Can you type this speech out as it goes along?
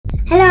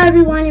Hello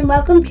everyone and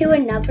welcome to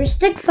another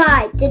stick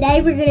fight.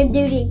 Today we're going to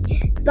do the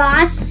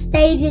boss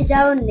stages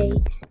only.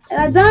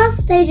 By boss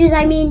stages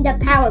I mean the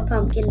power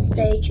pumpkin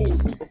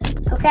stages.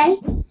 Okay?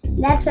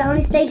 That's the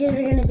only stages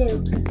we're going to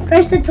do.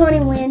 First the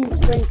 20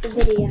 wins the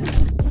video.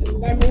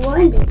 And then we will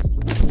end it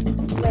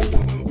when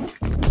that happens.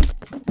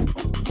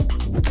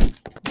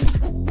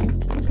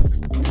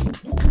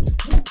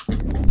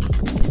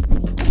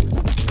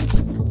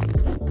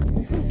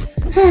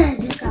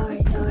 This is hard.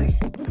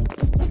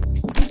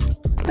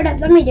 Hold up,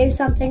 let me do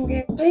something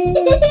real quick.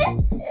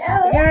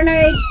 Turn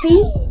HP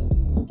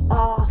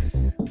off.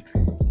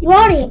 You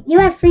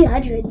have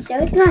 300, so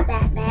it's not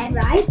that bad,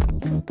 right?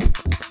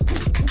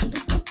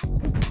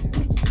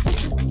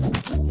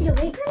 So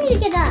wait for me to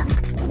get up.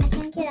 I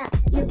can't get up.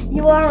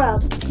 You are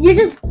up. You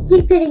just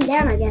keep hitting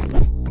down, I guess.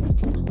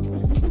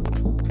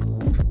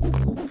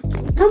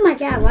 Oh my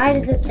god, why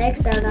does this take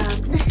so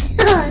long?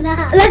 Oh no.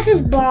 Let's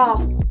just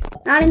brawl.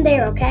 Not in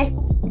there, okay?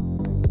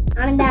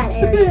 Not in that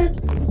area.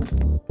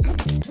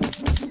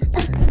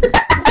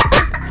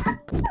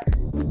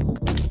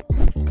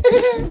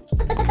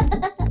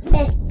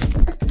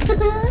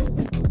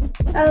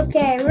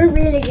 Okay, we're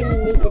really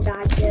gonna need the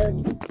dodge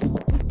soon.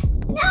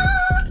 No!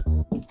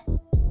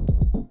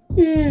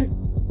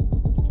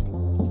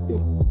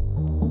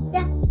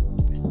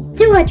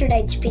 200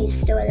 HP is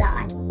still a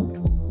lot.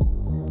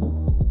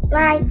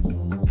 Right?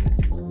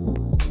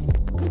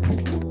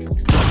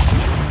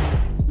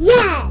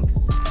 Yes!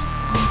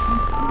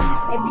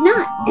 Maybe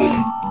not.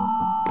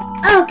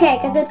 Okay,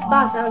 because it's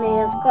boss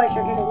only, of course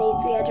you're gonna need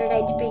 300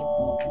 HP.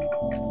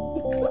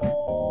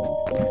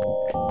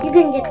 You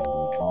can get...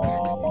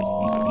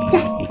 No,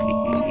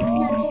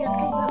 Tito,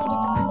 please let me get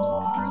the pumpkin.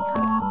 It's my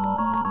call.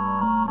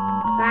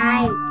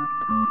 Fine.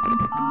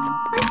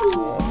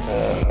 Pumpkin.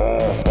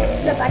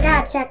 Look, I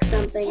gotta check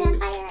something.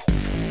 Vampire.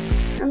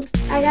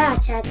 I gotta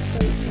check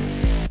something.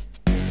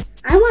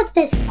 I want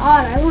this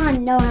on. I want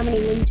to know how many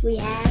wins we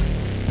have.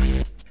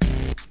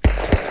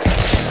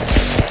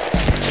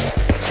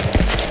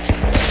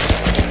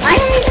 Why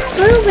are they not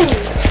moving?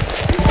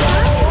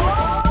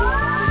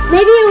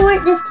 Maybe it'll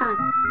work this time.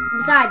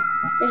 Besides,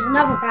 there's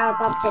another power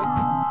pumpkin.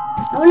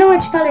 I wonder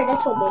which color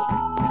this will be.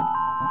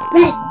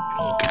 Red.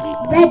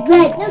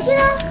 Red. No,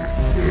 Tito.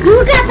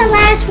 You got the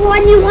last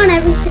one. You won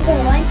every single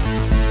one.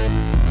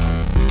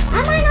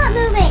 Am I not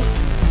moving?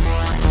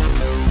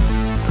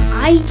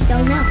 I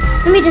don't know.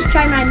 Let me just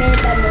try my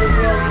minigun move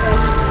real quick.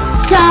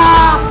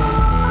 Stop!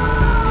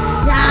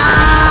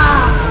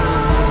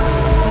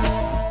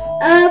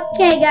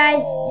 Okay,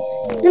 guys.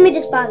 Let me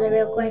just pause it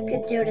real quick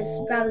until this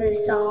problem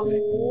is solved.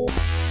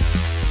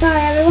 Sorry,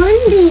 everyone.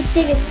 The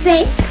thing is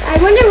fake. I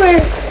wonder where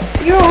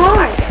you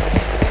are.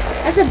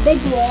 That's a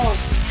big wall.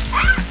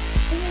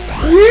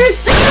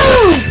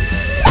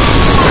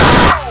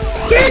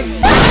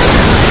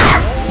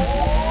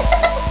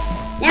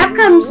 Now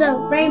comes the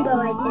rainbow,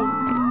 I think.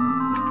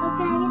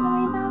 Okay, I get the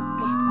rainbow?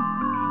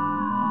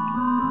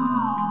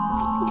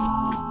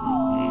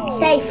 Yeah.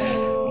 Safe.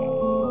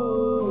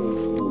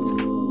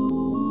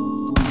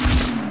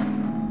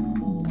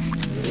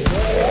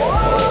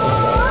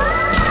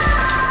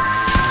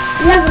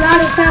 You have a lot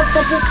of health,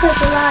 but this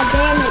takes a lot of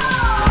damage.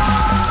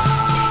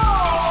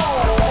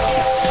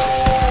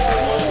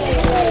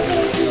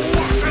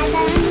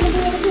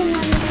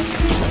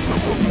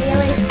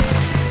 Really?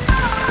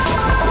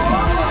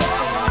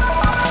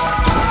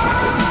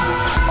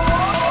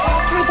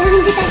 I gotta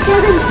get that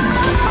gun.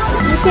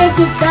 You can't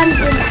keep guns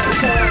in that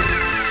store.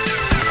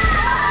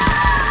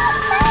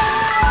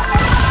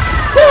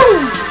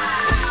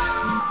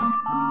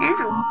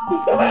 Ow.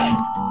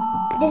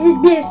 This is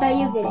blue, so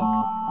you get it.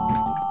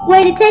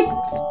 Wait, it takes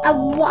a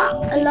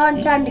long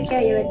time to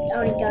kill you with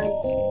only guns.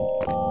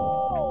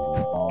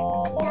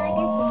 Yeah, I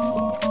guess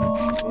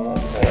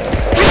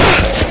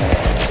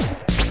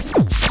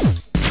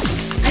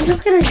I'm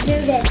just gonna do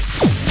this.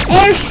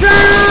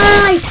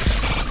 Airstrike!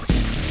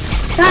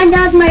 Try and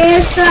dodge my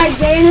airstrike,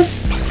 Janice.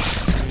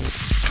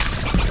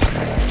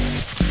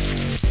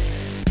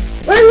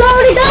 We're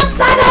loading up!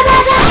 Bye!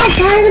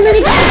 Fire the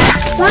minigun!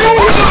 Fire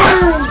them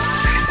down!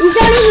 These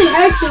don't even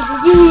hurt you.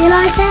 Did you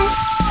realize that?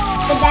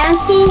 The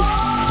bounty?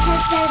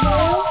 because they're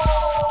blue.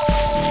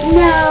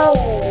 No.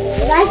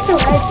 But I still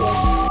hurt you.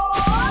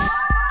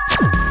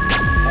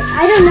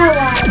 I don't know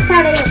why. It's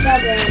how they get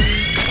programmed.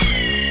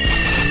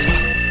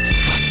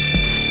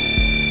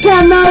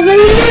 Come over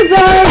here,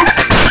 bud!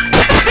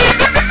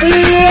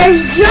 Here's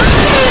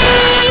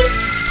Johnny!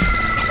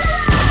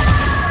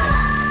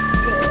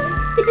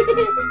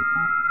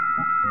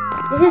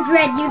 This is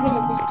red. You get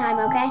it this time,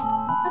 okay?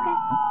 Okay.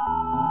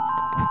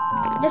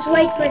 Just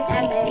wait for it to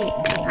end.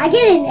 I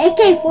get an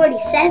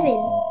AK-47.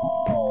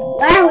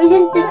 Wow, we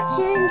just Don't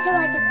shoot until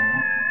I get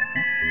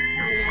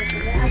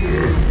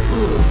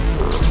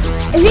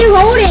If you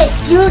hold it,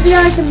 you'll do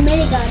like a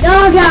minigun.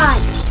 Oh god!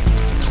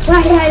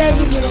 Why did I let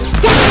you do this?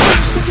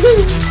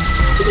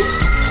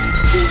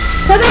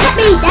 Come at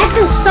me! That's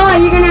a saw.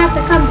 You're gonna have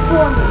to come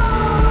for me.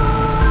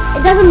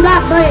 It doesn't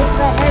block bullets,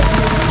 but it hurts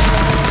me.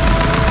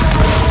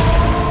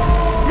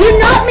 You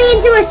knocked me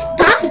into a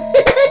spot!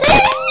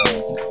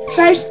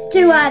 First to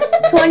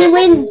 20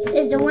 wins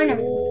is the winner.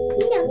 No.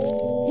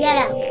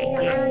 Yellow. No,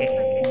 I like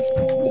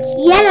one. It's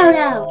yellow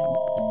though.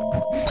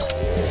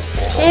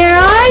 Where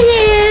are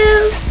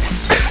you?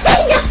 No,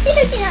 you cannot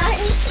see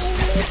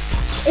me.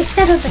 It's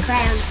because of the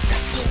crown.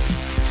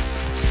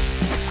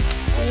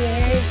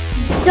 Here's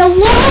the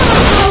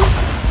wall!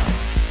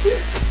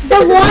 The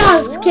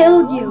walls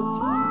killed you.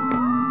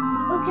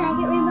 Oh, can I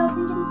get rainbow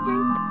pink this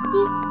time?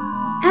 Please?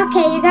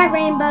 Okay, you got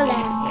rainbow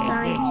last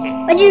time.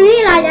 But you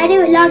realize I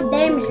do a lot of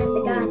damage with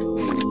the gun.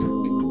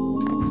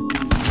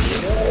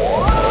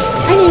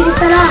 I need to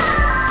cut off.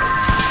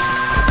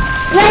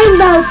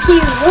 Rainbow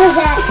cube, what is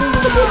that?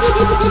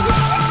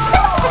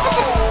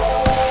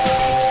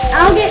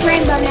 I'll get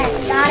rainbow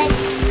next, got it?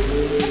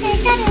 Okay,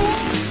 got it.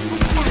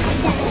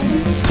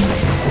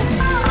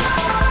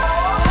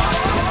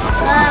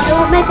 It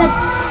won't make us...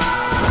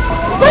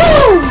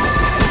 Boom!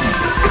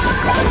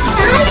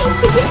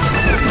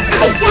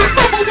 I died.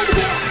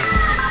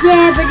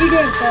 Yeah, but you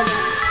didn't kill me.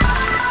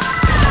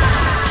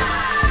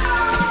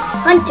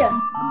 Hunter.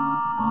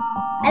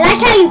 I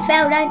like how you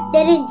fell,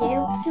 didn't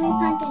you? Give me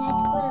pumpkin,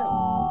 it's blue.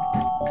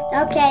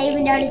 Okay,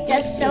 even though this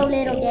does so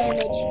little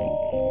damage.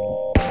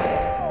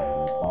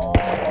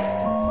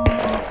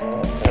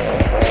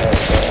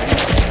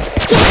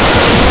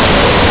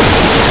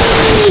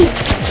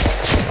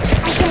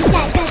 I think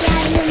that's what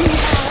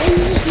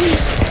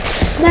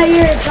No,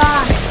 you're a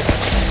boss.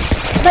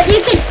 But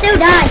you can still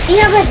die. See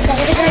how much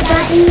damage I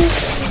got to you?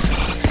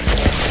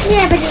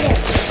 Yeah, but you did.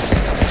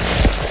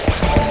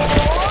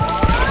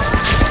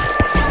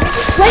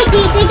 Wait, do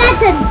you think I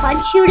can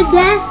punch you to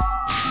death?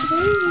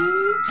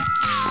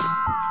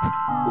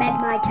 Make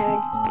my turn.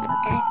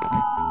 Okay.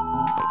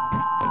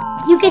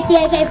 You get the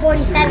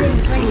AK-47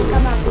 when you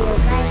come up here,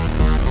 okay?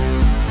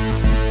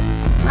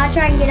 Wanna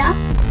try and get up?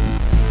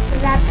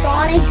 Is that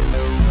falling?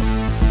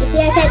 Get the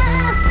AK.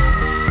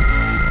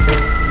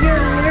 You're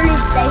literally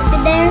safe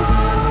in there.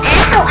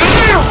 Ow!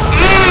 Ow!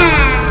 Ah!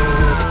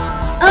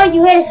 Oh,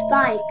 you hit a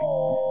spike.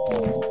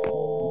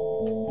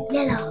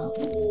 Yellow.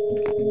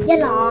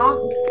 Yellow.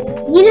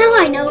 You know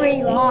I know where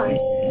you are.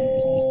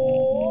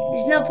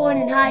 There's no point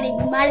in hiding.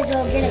 You might as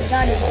well get a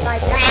gun and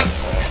fight back.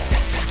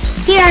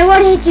 Here, I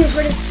won't hit you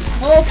for this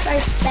whole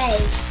first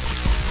phase.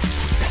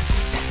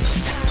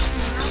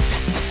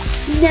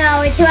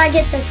 No, until I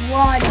get this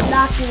wall and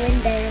knock you in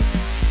there.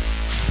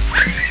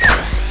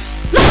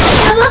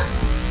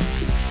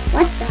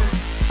 What the?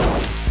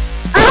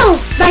 Oh!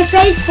 My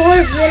phase 4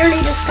 is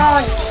literally just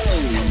gone.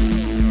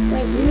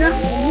 Wait, you're not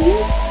in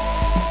here?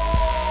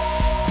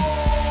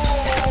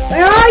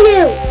 Where are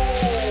you?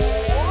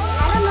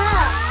 I don't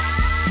know.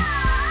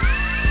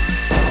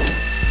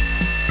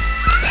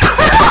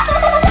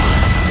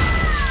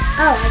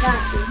 Oh, I got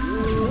you.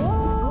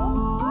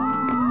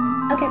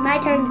 Okay, my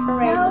turn for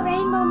rainbow. No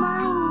rainbow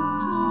mine,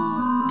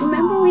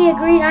 Remember we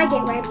agreed I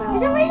get rainbow. please.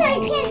 For some reason I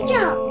can't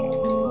jump.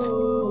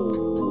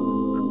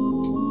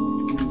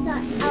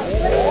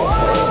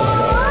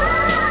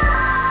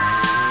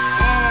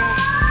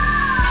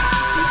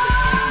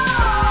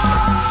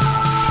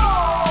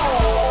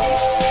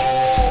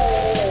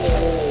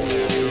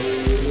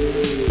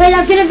 Wait,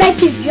 I'm gonna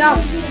make you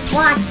jump.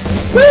 Watch.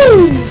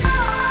 Woo!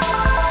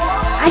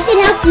 I can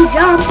help you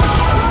jump.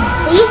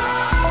 See?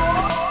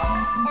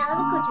 That was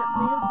a good jump,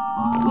 move.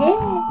 Yeah.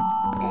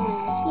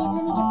 Please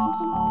let me get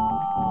pumpkin.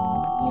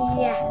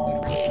 Yeah.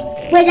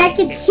 Wait, I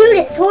can shoot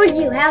it towards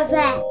you. How's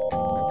that?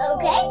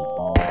 Okay.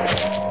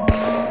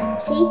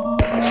 See?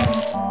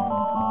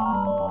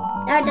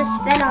 Now I just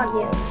fed on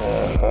you.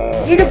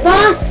 You're the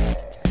boss.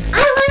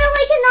 I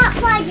literally cannot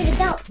fly,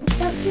 Judah.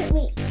 Don't shoot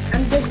me.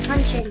 I'm just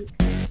punching.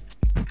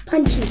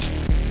 Punching.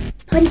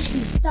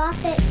 Punching. Stop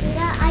it,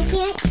 Judah. I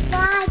can't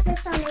fly for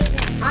some reason.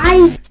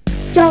 I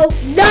don't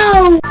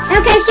know.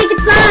 Okay, she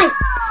can fly.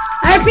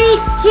 I repeat,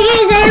 she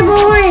is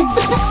airborne.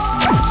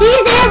 She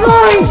is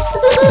airborne.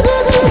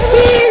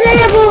 She is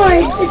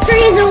airborne. The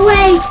tree is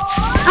away.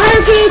 I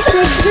repeat,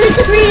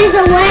 the tree is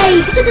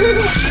away.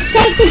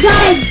 Take the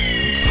gun.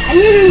 I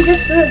literally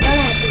just threw a gun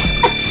at you.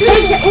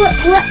 Take the,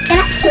 what, can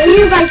I kill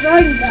you by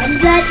throwing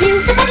guns at you?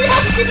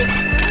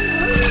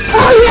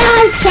 Oh yeah,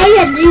 I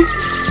can, dude.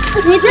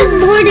 This is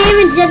more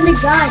damage than the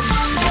gun.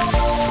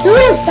 Who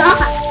would have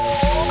thought?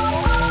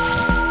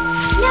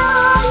 No.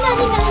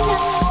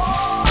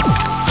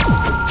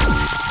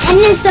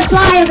 Endless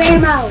supply of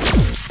ammo.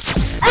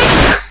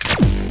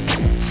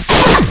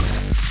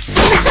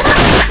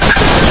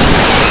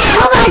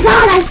 Oh my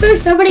god, I threw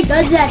so many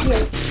guns at you.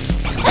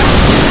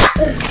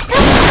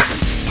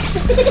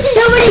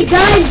 So many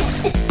guns.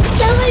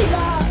 So many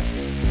balls.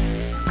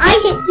 I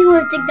hit you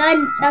with the gun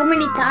so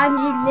many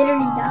times you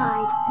literally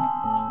died.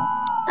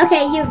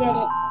 Okay, you get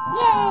it.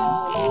 Yay.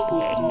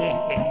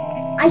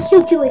 I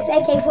shoot you with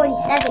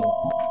AK-47.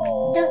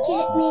 Don't shoot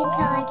at me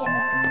until I get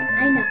ready.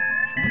 I know.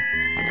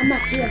 I'm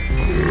up here.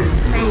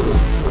 Man.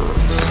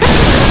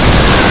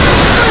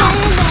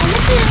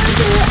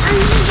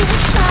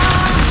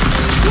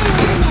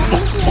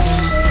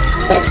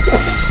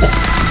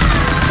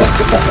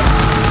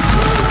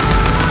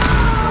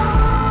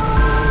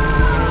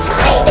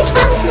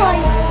 I'm gonna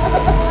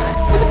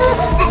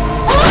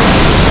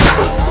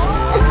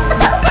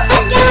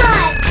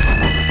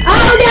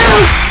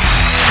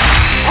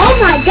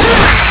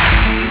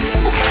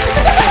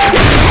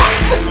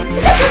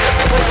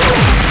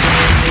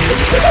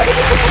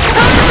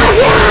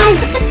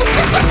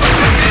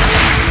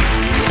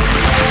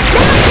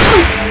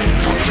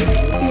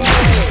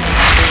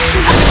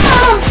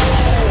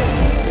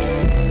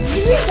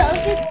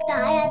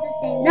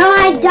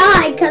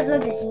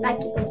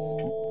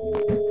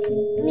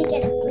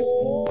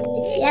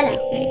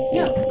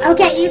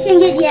Okay, you can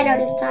get yellow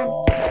this time.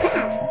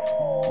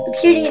 I'm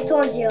shooting it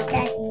towards you,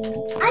 okay?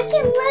 I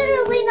can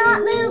literally not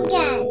move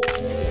again.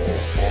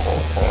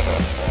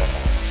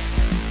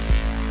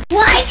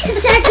 Why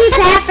does that keep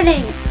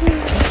happening?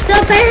 So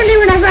apparently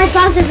whenever I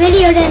pause the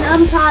video, then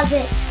unpause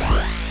it.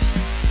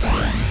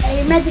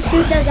 Hey, you're meant to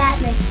shoot those at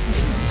me.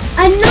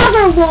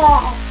 Another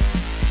wall!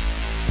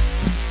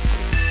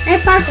 Can I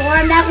parkour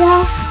on that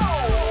wall?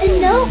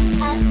 Nope.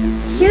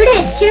 Shoot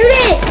it! Shoot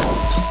it!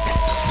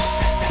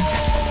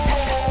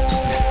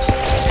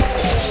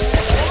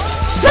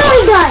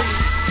 Throwing gun!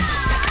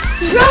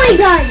 Throwing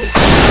gun!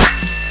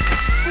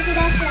 Okay,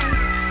 that's one.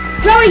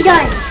 Throwing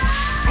gun!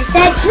 I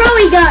said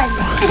throwing gun!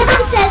 I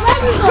said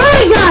lightning bolt.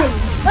 Throwing gun!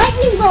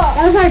 Lightning bolt.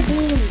 Those are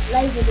beams.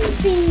 Laser beams.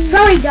 Beam.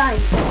 Throwing gun!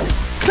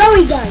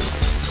 Throwing gun!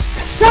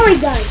 Throwing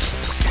gun!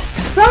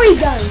 Throwing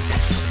gun!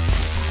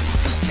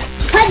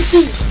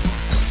 Punchy!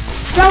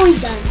 Throwing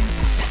gun!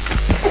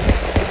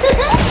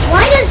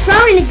 Why does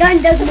throwing a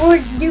gun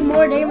do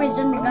more damage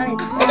than the gun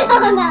itself?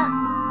 Oh no.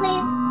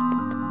 Please.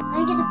 Let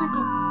me get the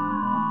pumpkin.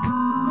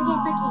 Let me get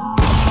a pumpkin.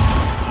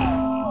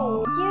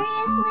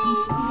 Seriously?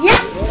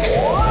 Yep!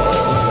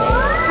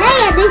 Hey,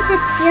 at least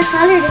it's your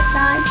color this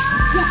time.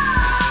 Yeah.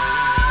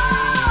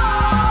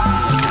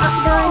 Top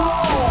gun.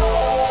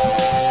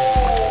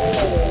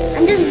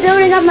 I'm just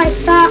building up my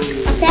stock,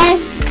 okay?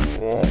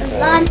 The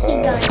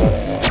launching gun.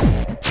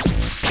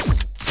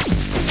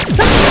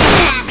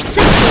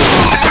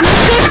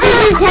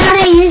 This is how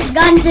they use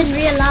guns in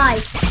real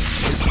life.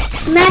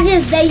 Imagine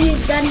if they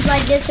use guns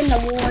like this in the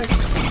war.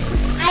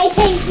 I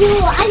hate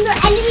you. I'm your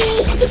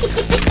enemy.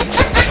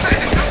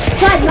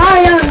 It's like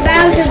Mario and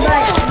Bowser,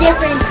 but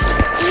different.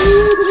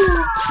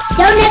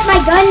 Don't let my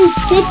gun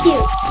hit you.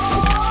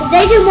 'Cause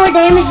they do more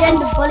damage than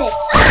the bullets.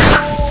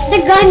 The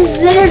guns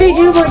literally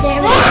do more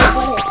damage than the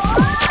bullets.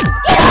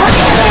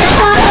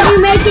 Why did you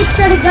make it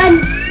so the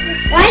guns...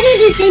 Why did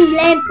you think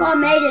Landfall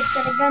made it so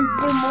the guns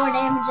do more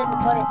damage than the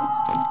bullets?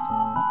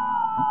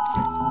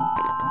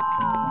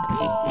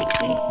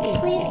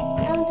 Please,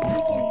 I want the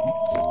pumpkin.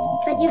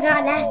 But you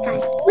got last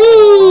time. Whee!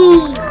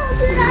 Oh,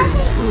 dude, I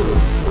hate you.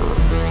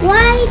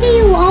 Why do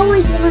you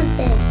always want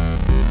this?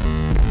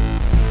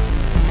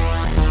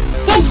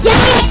 Then do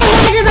it! The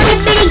hands of my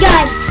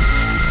minigun!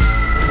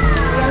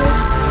 Really?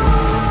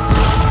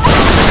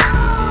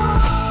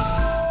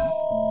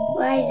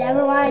 Why I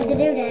never wanted to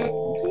do that.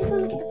 Please let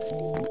me get the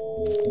pumpkin.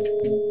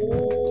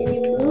 Can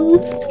you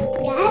move?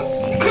 Yes,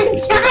 I'm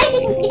trying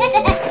to get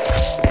it.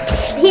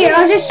 Here,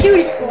 I'll just shoot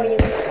it for you.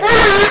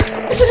 Ah!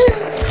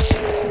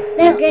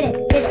 There, get it,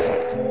 get it.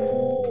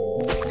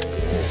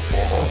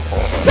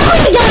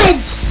 Throwing gun!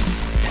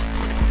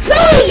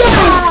 Throwing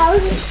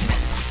gun!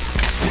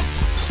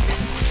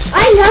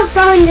 I love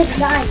throwing this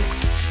gun.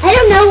 I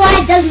don't know why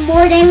it does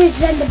more damage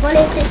than the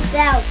bullets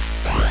itself.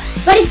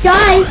 But it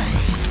does.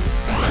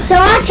 So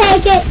I'll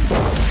take it.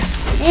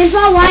 And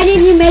Paul, why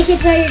didn't you make it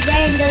so your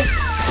game does...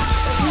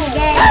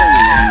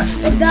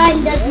 The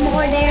gun does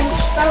more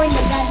damage. Throwing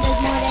the gun does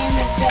more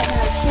damage than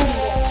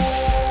shooting it.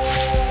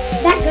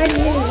 That gun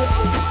really hits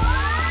you.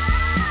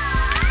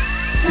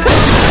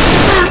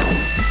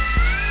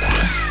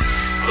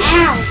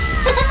 Ow!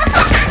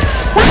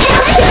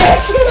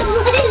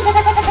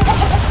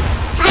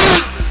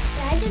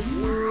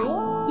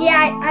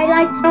 Yeah, I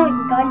like throwing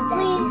guns at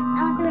Please, you. I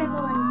want the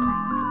rebel one this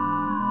time.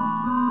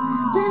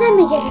 Just let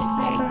me get a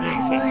sniper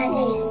rifle at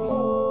least.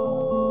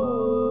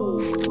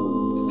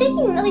 It's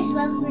taking really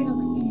slow for me to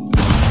win.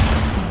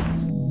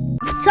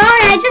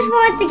 Sorry, I just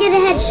wanted to get a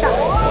headshot.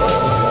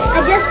 I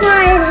just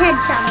wanted a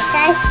headshot,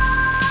 okay?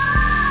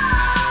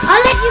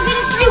 I'll let you get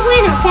a free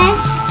win, okay?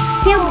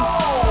 Kill me.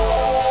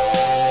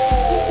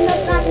 Just no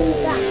problem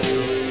gun.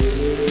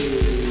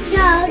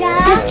 No, no.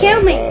 Just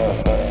kill me.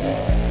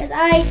 Because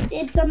I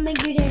did something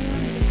you didn't.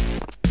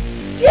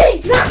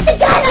 Dude, drop the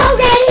gun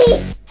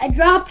already! I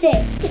dropped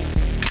it.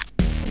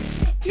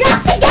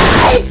 Drop the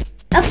gun!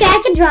 Okay,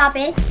 I can drop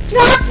it.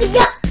 Drop the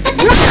gun!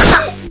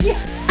 Drop!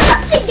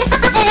 Drop the gun!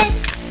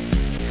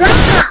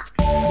 Drop!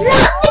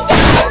 Drop the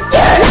gun!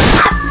 Drop!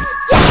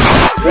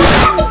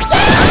 Drop the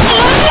gun!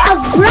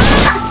 Drop!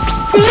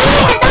 See?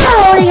 I'm not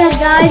holding a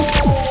gun.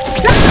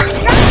 Drop!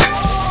 Drop!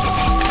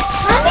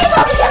 I'm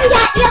able to come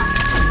at you!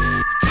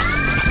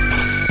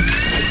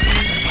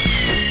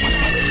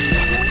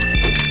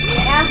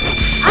 Yeah.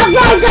 I'm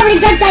throwing so many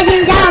guns at you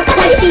now,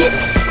 pussy.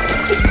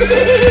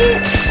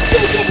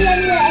 Get me in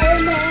the air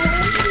now.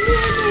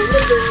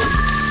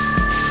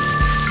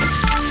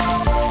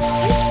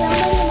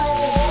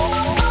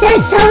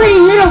 There's so many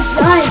little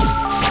guns.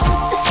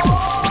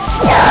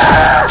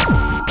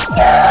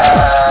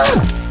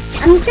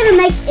 I'm just gonna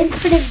make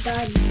infinite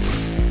guns.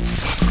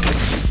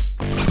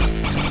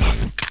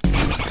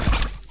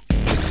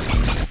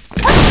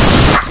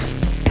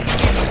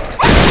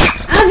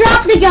 I'll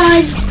drop the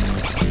gun.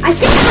 I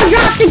said I'll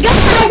drop the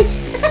gun.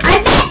 I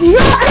meant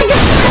drop the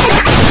gun.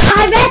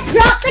 I meant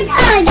drop the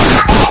gun.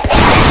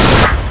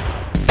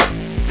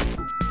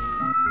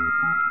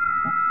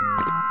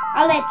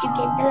 I'll let you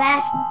get the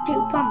last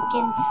 2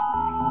 pumpkins.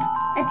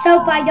 Let's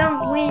hope I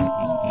don't win.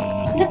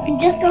 Look, I'm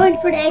just going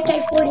for the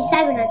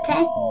AK-47,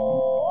 okay?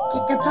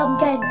 Get the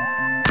pumpkin.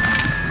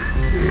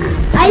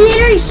 I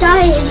literally shot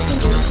it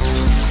instantly.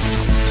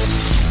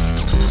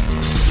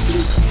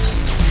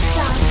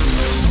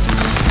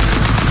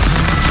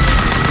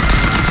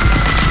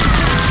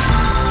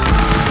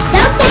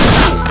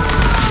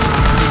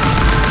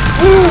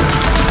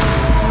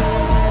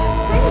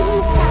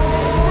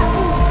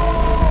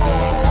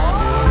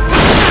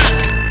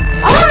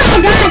 Oh my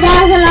god, that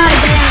was a lot of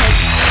damage.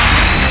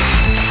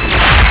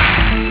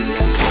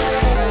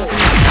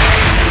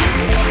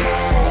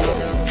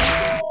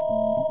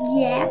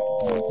 Yeah.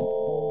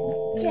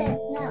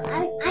 No,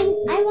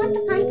 I want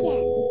the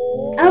pumpkin.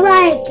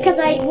 Alright, because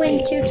I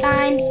win 2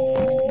 times.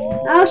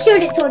 I'll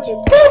shoot it towards you.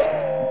 Poof!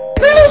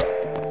 Poof!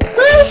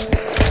 Poof!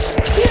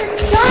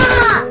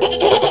 Stop!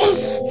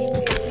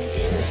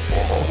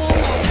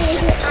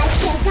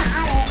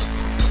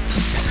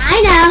 I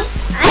know.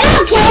 I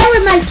don't care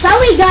with my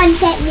Bowie gun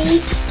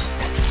technique.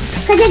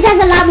 Because it does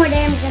a lot more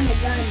damage than the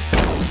gun.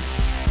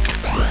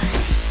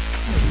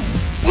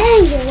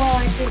 Dang you, Wall,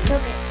 I just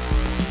took it.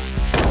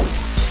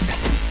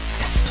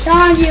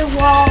 Darn you,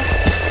 Wall.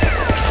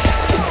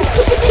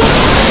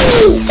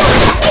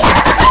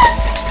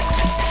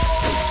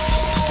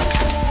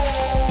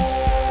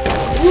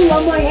 Ooh,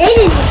 one more hit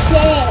and it's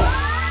dead.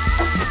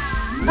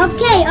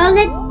 Okay,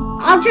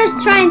 I'll just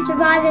try and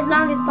survive as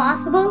long as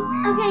possible.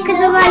 Okay,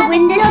 Because if I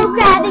win this, no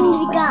grabbing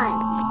the gun.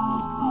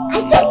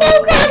 I said no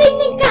grabbing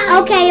the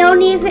gun. Okay,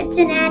 only if it's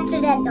an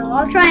accidental.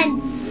 I'll try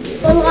and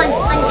full on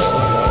punch.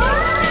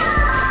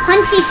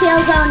 Punchy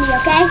kills only,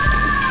 okay?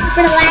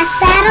 For the last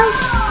battle,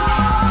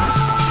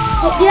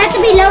 you have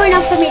to be low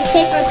enough for me to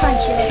kick or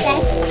punch you,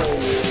 okay?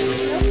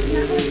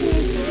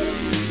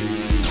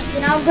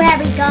 Then I'll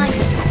grab his gun.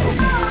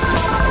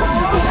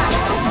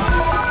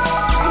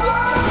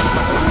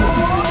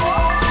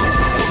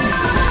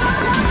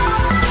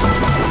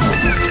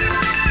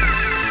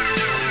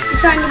 You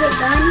trying to get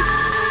gun?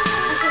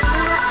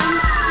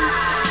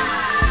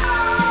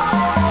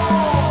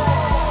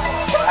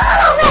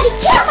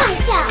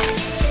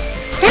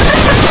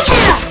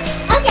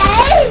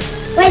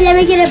 Wait, let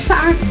me get a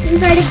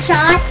concentrated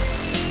shot.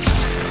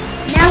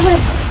 Now what?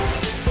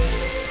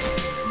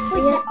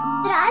 Wait,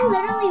 did I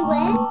literally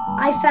win?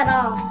 I fell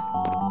off.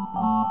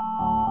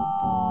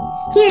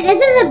 Here, this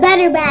is a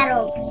better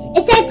battle.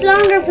 It takes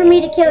longer for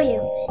me to kill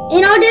you.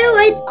 And I'll do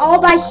it all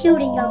by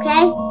shooting,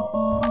 okay?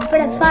 For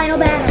the final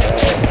battle.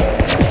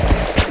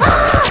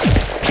 Ah!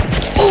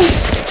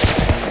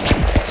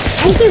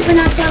 Thank you for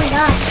not telling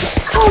us.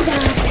 Oh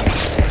god.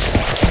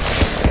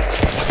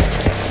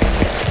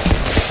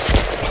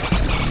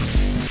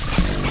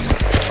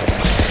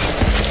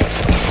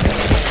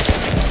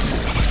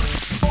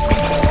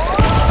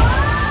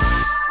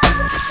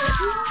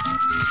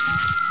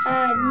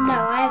 No,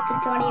 I have the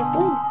 20th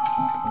win.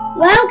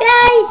 Well,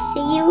 guys,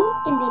 see you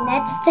in the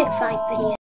next Stick Fight video.